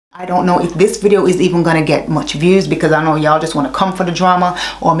I don't know if this video is even gonna get much views because I know y'all just want to come for the drama,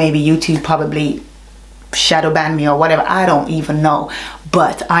 or maybe YouTube probably shadow ban me or whatever. I don't even know,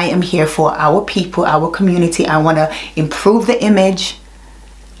 but I am here for our people, our community. I want to improve the image,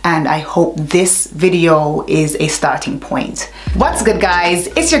 and I hope this video is a starting point. What's good, guys?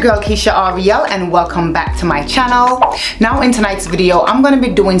 It's your girl Kiesha.arielle, and welcome back to my channel. Now in tonight's video, I'm going to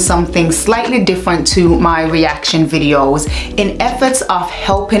be doing something slightly different to my reaction videos in efforts of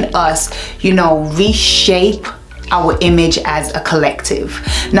helping us, you know, reshape our image as a collective.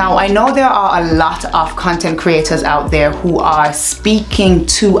 Now, I know there are a lot of content creators out there who are speaking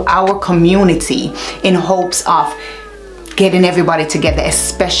to our community in hopes of getting everybody together,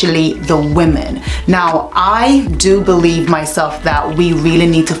 especially the women. Now, I do believe myself that we really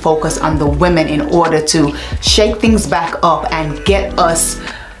need to focus on the women in order to shake things back up and get us,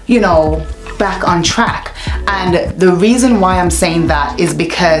 you know, back on track. And the reason why I'm saying that is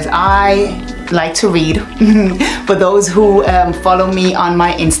because I like to read. For those who follow me on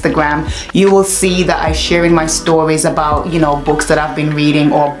my Instagram, you will see that I share in my stories about, you know, books that I've been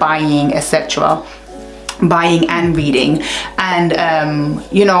reading or buying, etc. Buying and reading. And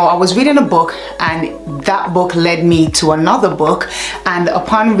you know, I was reading a book, and that book led me to another book, and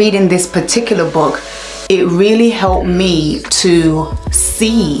upon reading this particular book, it really helped me to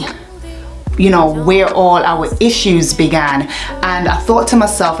see, you know, where all our issues began. And I thought to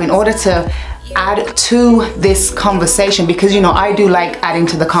myself, in order to add to this conversation, because, you know, I do like adding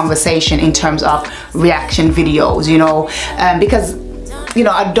to the conversation in terms of reaction videos, you know, because, you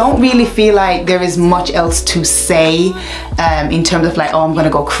know, I don't really feel like there is much else to say in terms of like, oh, I'm gonna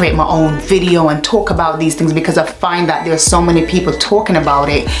go create my own video and talk about these things, because I find that there's so many people talking about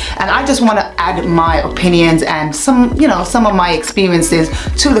it, and I just want to add my opinions and some, you know, some of my experiences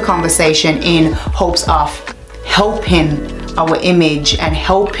to the conversation in hopes of helping our image and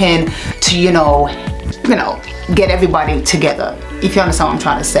helping to, you know, get everybody together, if you understand what I'm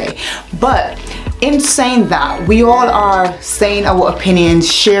trying to say. But in saying that, we all are saying our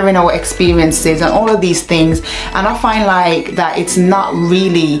opinions, sharing our experiences and all of these things, and I find like that it's not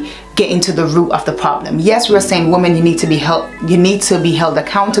really getting to the root of the problem. Yes, we're saying women, you need to be held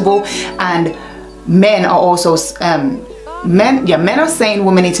accountable, and men are also men are saying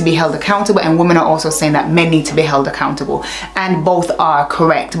women need to be held accountable, and women are also saying that men need to be held accountable, and both are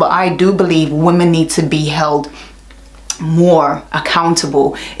correct. But I do believe women need to be held more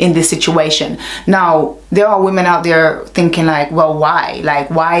accountable in this situation. Now, there are women out there thinking like, well, why? Like,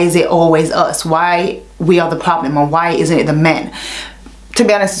 why is it always us? Why we are the problem, or why isn't it the men? To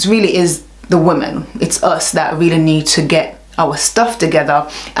be honest, it really is the women. It's us that really need to get our stuff together,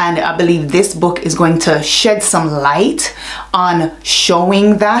 and I believe this book is going to shed some light on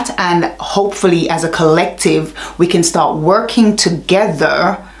showing that, and hopefully as a collective we can start working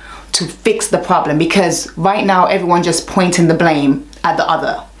together to fix the problem. Because right now everyone just pointing the blame at the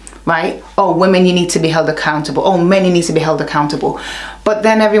other, right? Oh, women, you need to be held accountable. Oh, men, you need to be held accountable. But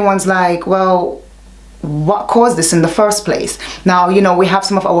then everyone's like, well, what caused this in the first place? Now, you know, we have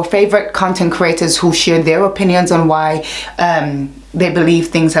some of our favorite content creators who share their opinions on why they believe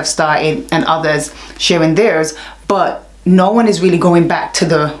things have started, and others sharing theirs, but no one is really going back to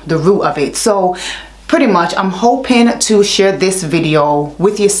the root of it. So pretty much I'm hoping to share this video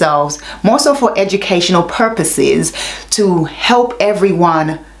with yourselves, more so for educational purposes, to help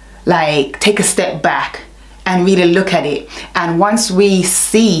everyone like take a step back and really look at it. And once we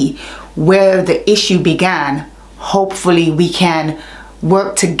see where the issue began, hopefully we can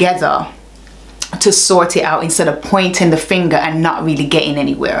work together to sort it out instead of pointing the finger and not really getting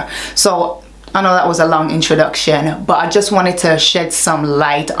anywhere. So I know that was a long introduction, but I just wanted to shed some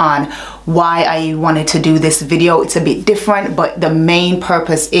light on why I wanted to do this video. It's a bit different, but the main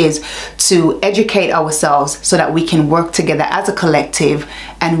purpose is to educate ourselves so that we can work together as a collective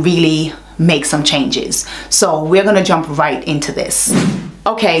and really make some changes. So we're gonna jump right into this.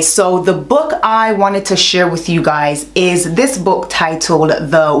 Okay, so the book I wanted to share with you guys is this book titled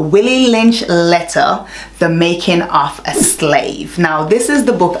The Willie Lynch Letter, The Making of a Slave. Now, this is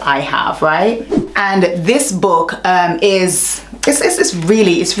the book I have, right? And this book it's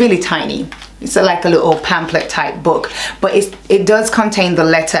really tiny. It's like a little pamphlet type book, but it does contain the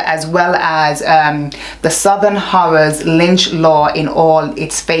letter, as well as the Southern Horrors, Lynch Law in All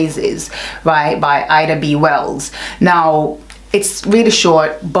Its Phases, right, by Ida B. Wells. Now, it's really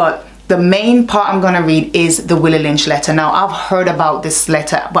short, but the main part I'm gonna read is the Willie Lynch letter. Now, I've heard about this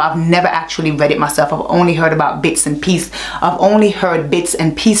letter, but I've never actually read it myself. I've only heard about bits and pieces. I've only heard bits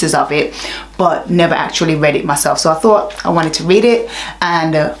and pieces of it, but never actually read it myself. So I thought I wanted to read it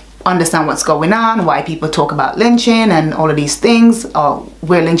and understand what's going on, why people talk about lynching and all of these things, or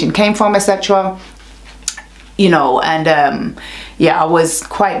where lynching came from, etc. You know, and yeah, I was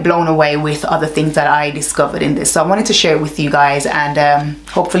quite blown away with other things that I discovered in this. So I wanted to share it with you guys, and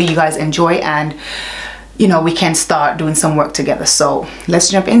hopefully you guys enjoy, and you know, we can start doing some work together. So let's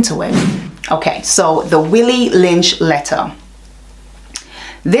jump into it. Okay, so the Willie Lynch letter.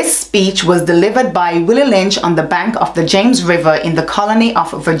 This speech was delivered by Willie Lynch on the bank of the James River in the colony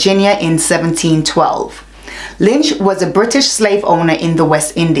of Virginia in 1712. Lynch was a British slave owner in the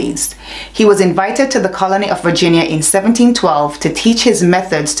West Indies. He was invited to the colony of Virginia in 1712 to teach his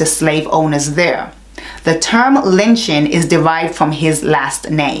methods to slave owners there. The term lynching is derived from his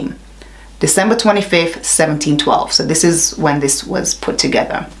last name. December 25th, 1712. So this is when this was put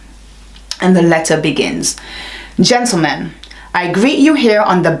together. And the letter begins. Gentlemen, I greet you here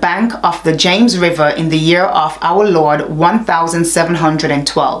on the bank of the James River in the year of our Lord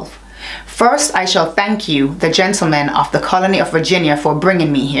 1712. First, I shall thank you, the gentlemen of the colony of Virginia, for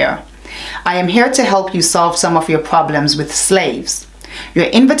bringing me here. I am here to help you solve some of your problems with slaves. Your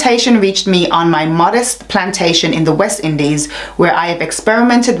invitation reached me on my modest plantation in the West Indies, where I have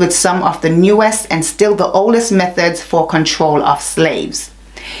experimented with some of the newest and still the oldest methods for control of slaves.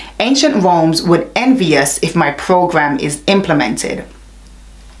 Ancient Rome would envy us if my program is implemented.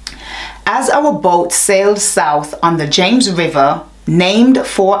 As our boat sailed south on the James River, named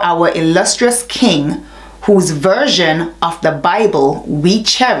for our illustrious king, whose version of the Bible we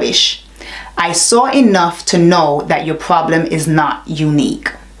cherish, I saw enough to know that your problem is not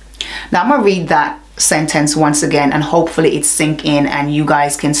unique. Now I'm going to read that sentence once again, and hopefully it sink in and you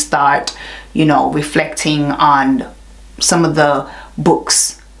guys can start, you know, reflecting on some of the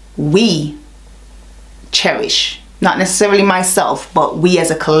books we cherish. Not necessarily myself, but we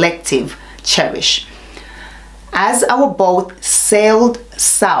as a collective cherish. As our boat sailed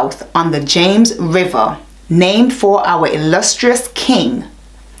south on the James River, named for our illustrious king,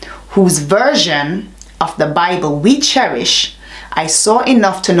 whose version of the Bible we cherish, I saw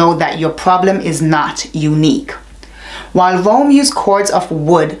enough to know that your problem is not unique. While Rome used cords of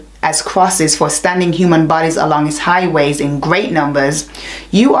wood as crosses for standing human bodies along its highways in great numbers,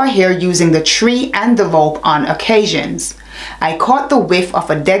 you are here using the tree and the rope on occasions. I caught the whiff of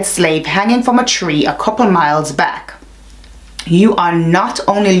a dead slave hanging from a tree a couple miles back. You are not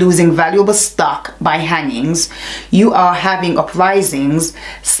only losing valuable stock by hangings, you are having uprisings,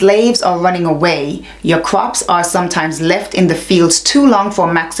 slaves are running away, your crops are sometimes left in the fields too long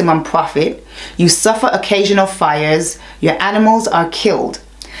for maximum profit, you suffer occasional fires, your animals are killed.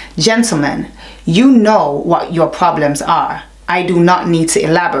 Gentlemen, you know what your problems are. I do not need to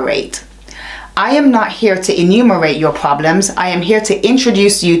elaborate. I am not here to enumerate your problems. I am here to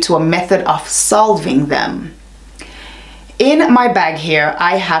introduce you to a method of solving them. In my bag here,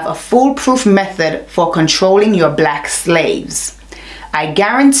 I have a foolproof method for controlling your black slaves. I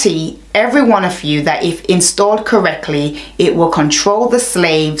guarantee every one of you that if installed correctly, it will control the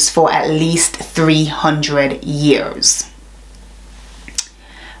slaves for at least 300 years.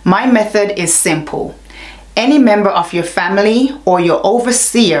 My method is simple. Any member of your family or your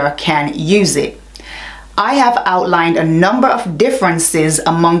overseer can use it. I have outlined a number of differences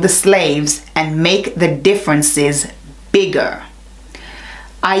among the slaves and make the differences bigger.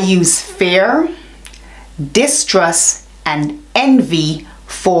 I use fear, distrust, and envy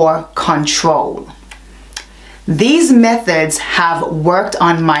for control. These methods have worked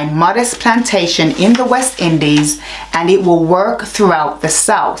on my modest plantation in the West Indies, and it will work throughout the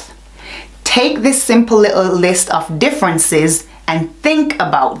South. Take this simple little list of differences and think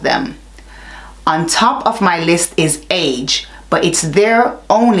about them. On top of my list is age, but it's there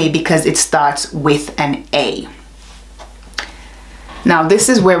only because it starts with an A. Now this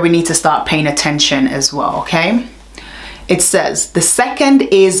is where we need to start paying attention as well, okay? It says the second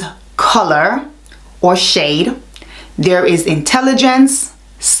is color or shade. There is intelligence,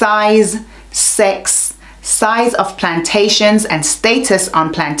 size, sex, size of plantations and status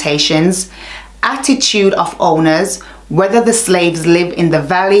on plantations, attitude of owners, whether the slaves live in the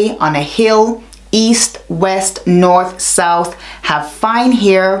valley, on a hill, east, west, north, south, have fine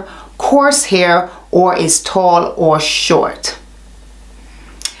hair, coarse hair, or is tall or short.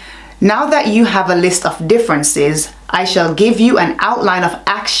 Now that you have a list of differences, I shall give you an outline of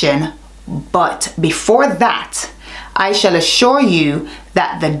action, but before that, I shall assure you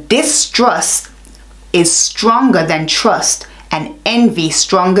that the distrust is stronger than trust and envy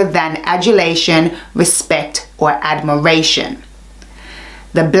stronger than adulation, respect, or admiration.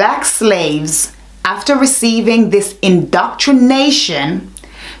 The black slaves, after receiving this indoctrination,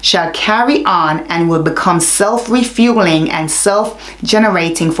 shall carry on and will become self-refueling and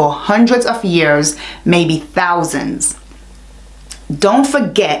self-generating for hundreds of years, maybe thousands. Don't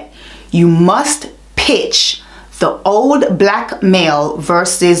forget, you must pitch the old black male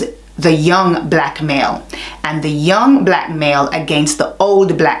versus the young black male, and the young black male against the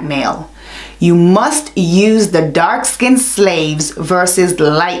old black male. You must use the dark-skinned slaves versus the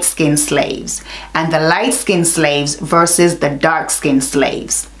light-skinned slaves, and the light-skinned slaves versus the dark-skinned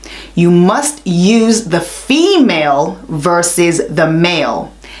slaves. You must use the female versus the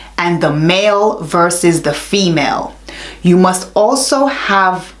male, and the male versus the female. You must also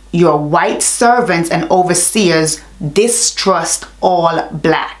have your white servants and overseers distrust all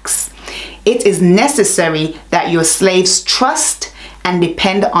blacks. It is necessary that your slaves trust and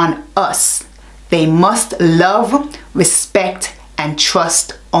depend on us. They must love, respect, and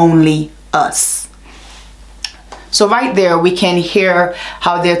trust only us. So right there, we can hear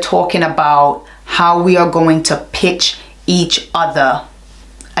how they're talking about how we are going to pitch each other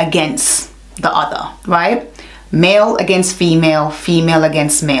against the other, right? Male against female, female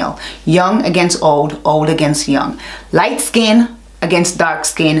against male, young against old, old against young, light skin against dark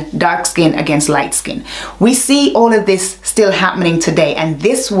skin, dark skin against light skin. We see all of this still happening today, and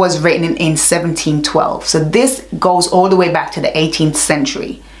this was written in 1712. So this goes all the way back to the 18th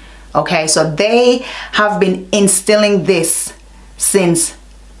century. Okay, so they have been instilling this since,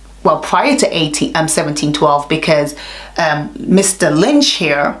 well, prior to 1712, because Mr. Lynch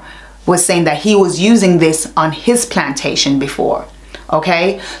here was saying that he was using this on his plantation before.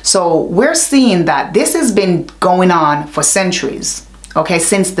 Okay, so we're seeing that this has been going on for centuries. Okay,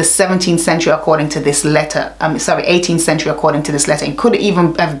 since the 17th century, according to this letter. 18th century, according to this letter. It could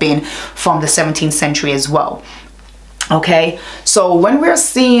even have been from the 17th century as well. Okay, so when we're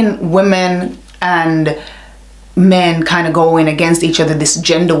seeing women and men kind of going against each other, this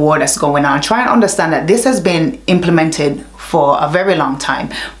gender war that's going on, try and understand that this has been implemented for a very long time,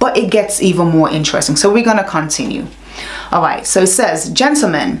 but it gets even more interesting. So we're going to continue. All right, so it says,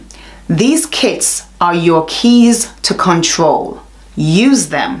 gentlemen, these kits are your keys to control. Use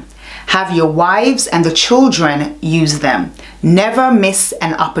them. Have your wives and the children use them. Never miss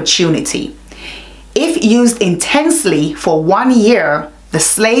an opportunity. If used intensely for 1 year, the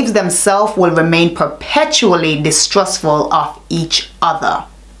slaves themselves will remain perpetually distrustful of each other.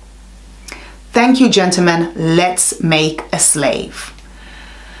 Thank you, gentlemen. Let's make a slave.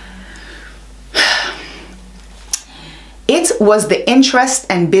 It was the interest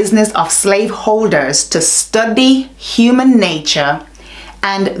and business of slaveholders to study human nature,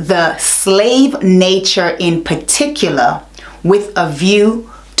 and the slave nature in particular, with a view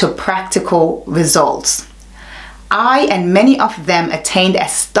to practical results. I and many of them attained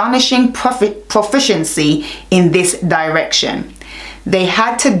astonishing proficiency in this direction. They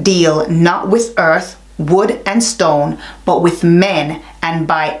had to deal not with earth, wood, and stone, but with men, and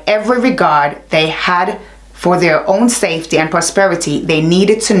by every regard they had for their own safety and prosperity, they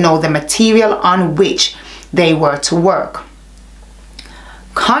needed to know the material on which they were to work.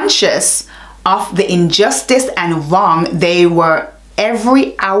 Conscious of the injustice and wrong they were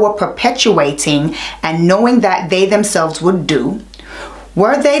every hour perpetuating, and knowing that they themselves would do,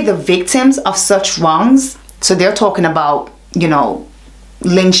 were they the victims of such wrongs? So they're talking about, you know,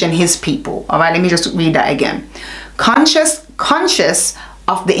 Lynch and his people. All right, let me just read that again. Conscious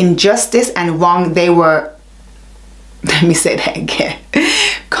of the injustice and wrong they were, let me say that again.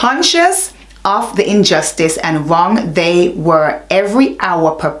 Conscious of the injustice and wrong they were every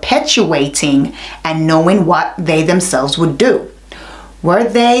hour perpetuating, and knowing what they themselves would do. Were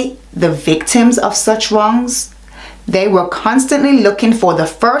they the victims of such wrongs? They were constantly looking for the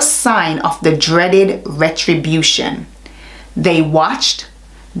first sign of the dreaded retribution. They watched,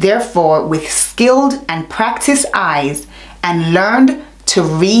 therefore, with skilled and practiced eyes, and learned to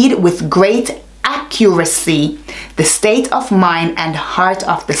read with great accuracy the state of mind and heart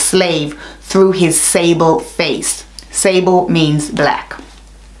of the slave through his sable face. Sable means black.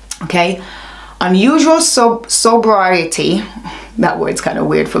 Okay. Unusual sobriety, that word's kind of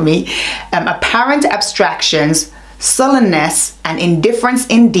weird for me, apparent abstractions, sullenness, and indifference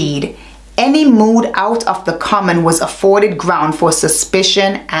indeed, any mood out of the common was afforded ground for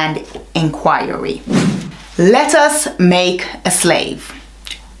suspicion and inquiry. Let us make a slave.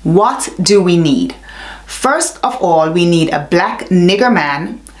 What do we need? First of all, we need a black nigger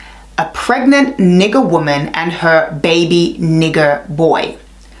man, a pregnant nigger woman, and her baby nigger boy.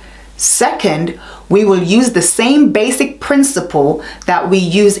 Second, we will use the same basic principle that we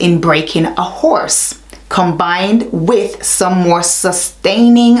use in breaking a horse, combined with some more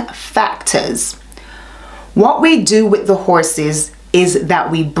sustaining factors. What we do with the horses is that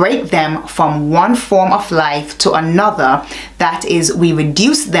we break them from one form of life to another. That is, we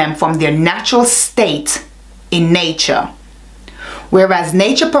reduce them from their natural state in nature. Whereas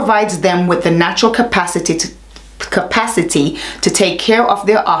nature provides them with the natural capacity to take care of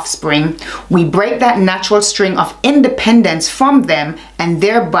their offspring, we break that natural string of independence from them and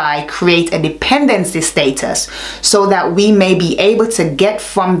thereby create a dependency status so that we may be able to get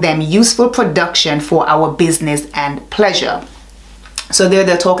from them useful production for our business and pleasure. So there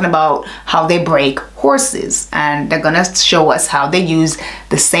they're talking about how they break horses, and they're gonna show us how they use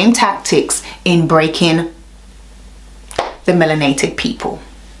the same tactics in breaking the melanated people.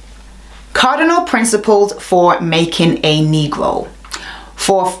 Cardinal principles for making a Negro.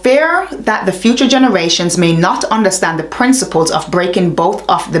 For fear that the future generations may not understand the principles of breaking both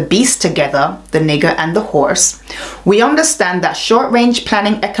of the beasts together, the nigger and the horse, we understand that short-range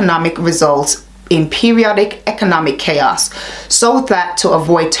planning economic results in periodic economic chaos, so that to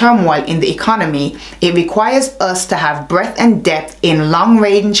avoid turmoil in the economy, it requires us to have breadth and depth in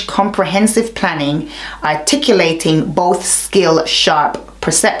long-range comprehensive planning, articulating both skill-sharp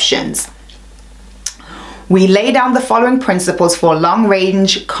perceptions. We lay down the following principles for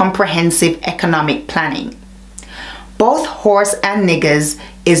long-range comprehensive economic planning. Both horse and niggers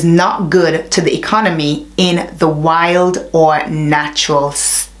is not good to the economy in the wild or natural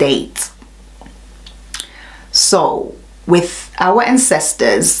state. So, with our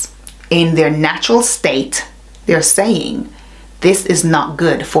ancestors in their natural state, they're saying this is not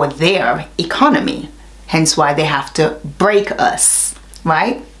good for their economy. Hence why they have to break us,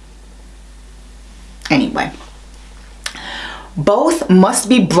 right? Anyway, both must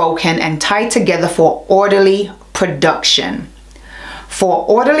be broken and tied together for orderly production. For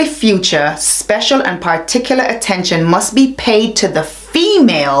orderly future, special and particular attention must be paid to the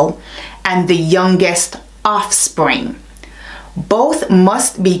female and the youngest offspring. Both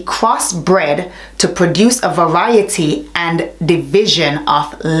must be crossbred to produce a variety and division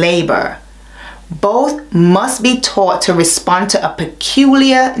of labor. Both must be taught to respond to a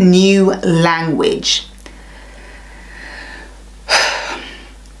peculiar new language.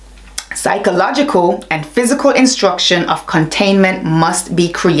 Psychological and physical instruction of containment must be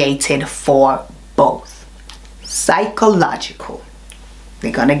created for both. Psychological.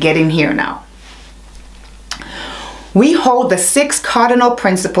 We're gonna get in here now. We hold the 6 cardinal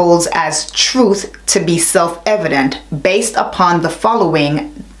principles as truth to be self-evident based upon the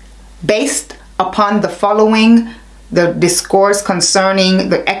following, the discourse concerning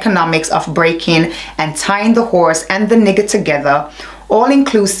the economics of breaking and tying the horse and the nigger together, all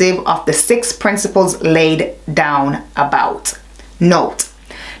inclusive of the 6 principles laid down about. Note,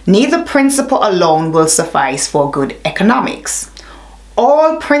 neither principle alone will suffice for good economics.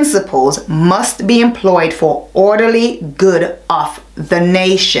 All principles must be employed for orderly good of the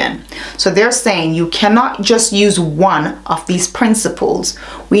nation. So they're saying you cannot just use one of these principles.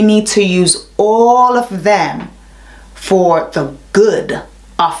 We need to use all of them for the good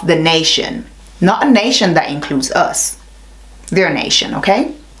of the nation. Not a nation that includes us. Their nation,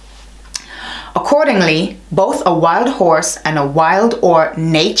 okay? Accordingly, both a wild horse and a wild or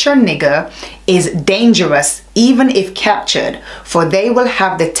nature nigger is dangerous even if captured, for they will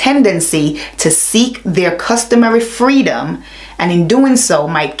have the tendency to seek their customary freedom, and in doing so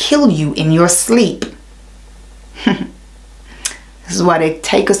might kill you in your sleep. This is why they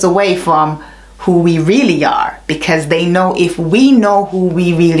take us away from who we really are, because they know if we know who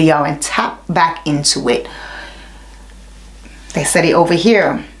we really are and tap back into it. They said it over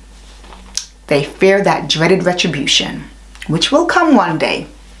here. They fear that dreaded retribution, which will come one day.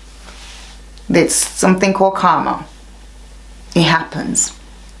 It's something called karma. It happens.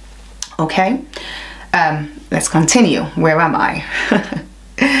 Okay? Let's continue. Where am I?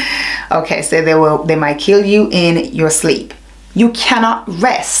 Okay, so they might kill you in your sleep. You cannot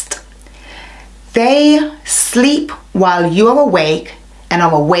rest. They sleep while you are awake and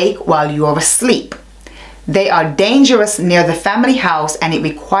are awake while you are asleep. They are dangerous near the family house, and it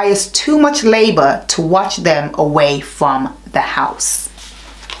requires too much labor to watch them away from the house.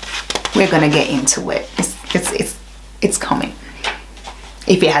 We're gonna get into it. It's coming.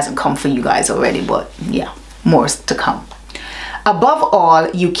 If it hasn't come for you guys already, but yeah, more to come. Above all,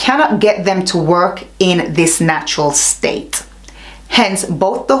 you cannot get them to work in this natural state. Hence,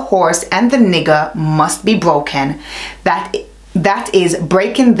 both the horse and the nigger must be broken. That is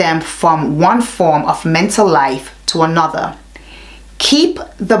breaking them from one form of mental life to another. Keep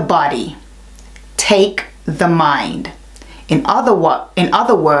the body, take the mind. In other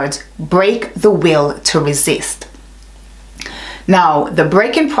words, break the will to resist. Now, the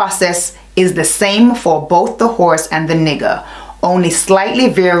breaking process is the same for both the horse and the nigger. only slightly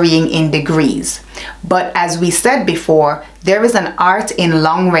varying in degrees. But as we said before, there is an art in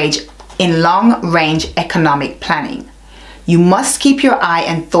long-range economic planning. You must keep your eye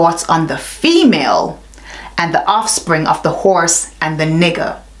and thoughts on the female and the offspring of the horse and the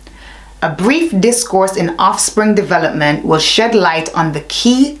nigger. A brief discourse in offspring development will shed light on the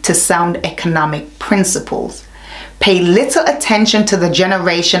key to sound economic principles. Pay little attention to the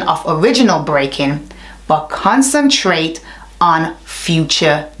generation of original breaking, but concentrate on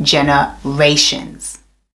future generations.